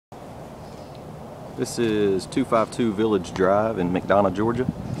This is 252 Village Drive in McDonough, Georgia.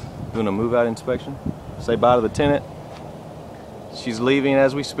 Doing a move-out inspection. Say bye to the tenant. She's leaving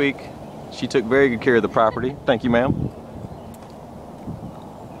as we speak. She took very good care of the property. Thank you, ma'am.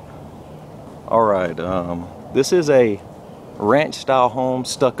 All right, this is a ranch-style home,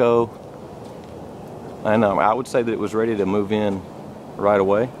 stucco. And I would say that it was ready to move in right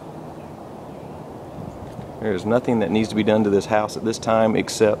away. There's nothing that needs to be done to this house at this time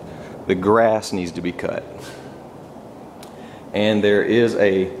except the grass needs to be cut. And there is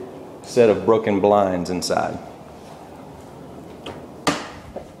a set of broken blinds inside.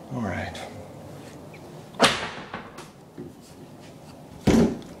 All right.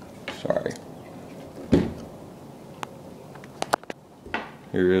 Sorry.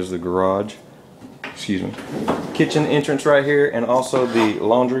 Here is the garage. Excuse me. Kitchen entrance right here, and also the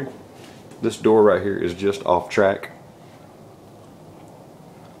laundry. This door right here is just off track.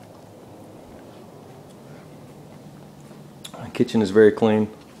 The kitchen is very clean.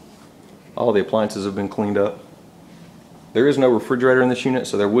 All the appliances have been cleaned up. There is no refrigerator in this unit,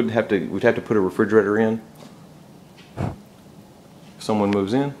 so we'd have to put a refrigerator in if someone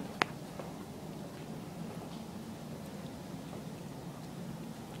moves in.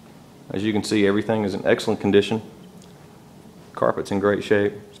 As you can see, everything is in excellent condition. Carpet's in great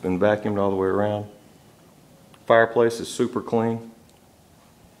shape. It's been vacuumed all the way around. Fireplace is super clean.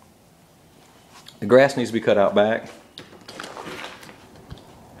 The grass needs to be cut out back.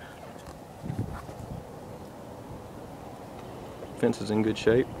 Fence is in good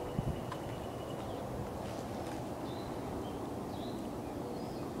shape.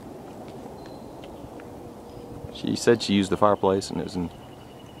 She said she used the fireplace and it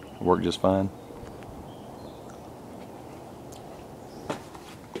worked just fine.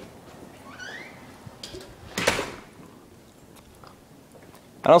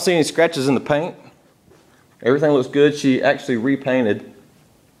 I don't see any scratches in the paint. Everything looks good. She actually repainted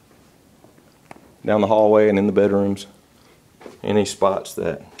down the hallway and in the bedrooms. Any spots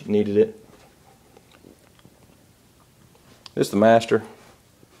that needed it. This is the master.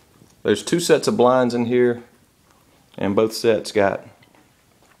 There's two sets of blinds in here, and both sets got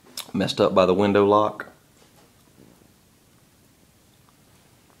messed up by the window lock.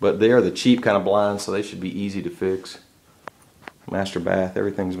 But they are the cheap kind of blinds, so they should be easy to fix. Master bath,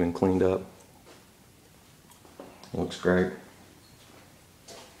 everything's been cleaned up. Looks great.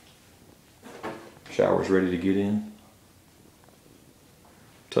 Shower's ready to get in.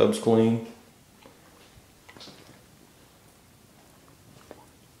 Tub's clean.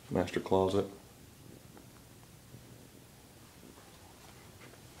 Master closet.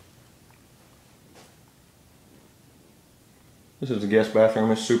 This is the guest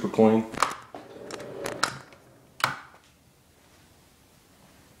bathroom. It's super clean.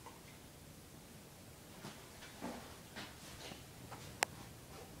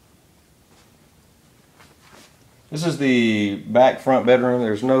 This is the back front bedroom.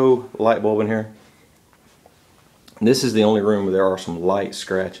 There's no light bulb in here. This is the only room where there are some light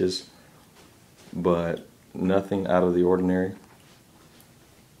scratches, but nothing out of the ordinary.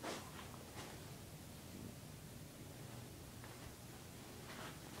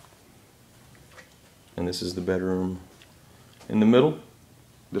 And this is the bedroom in the middle.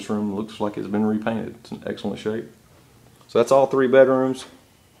 This room looks like it's been repainted. It's in excellent shape. So that's all three bedrooms.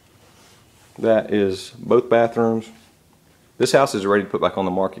 That is both bathrooms. This house is ready to put back on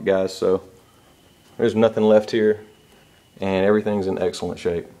the market, guys, so there's nothing left here, and everything's in excellent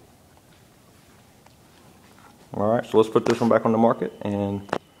shape. Alright, so let's put this one back on the market, and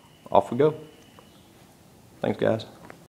off we go. Thanks, guys.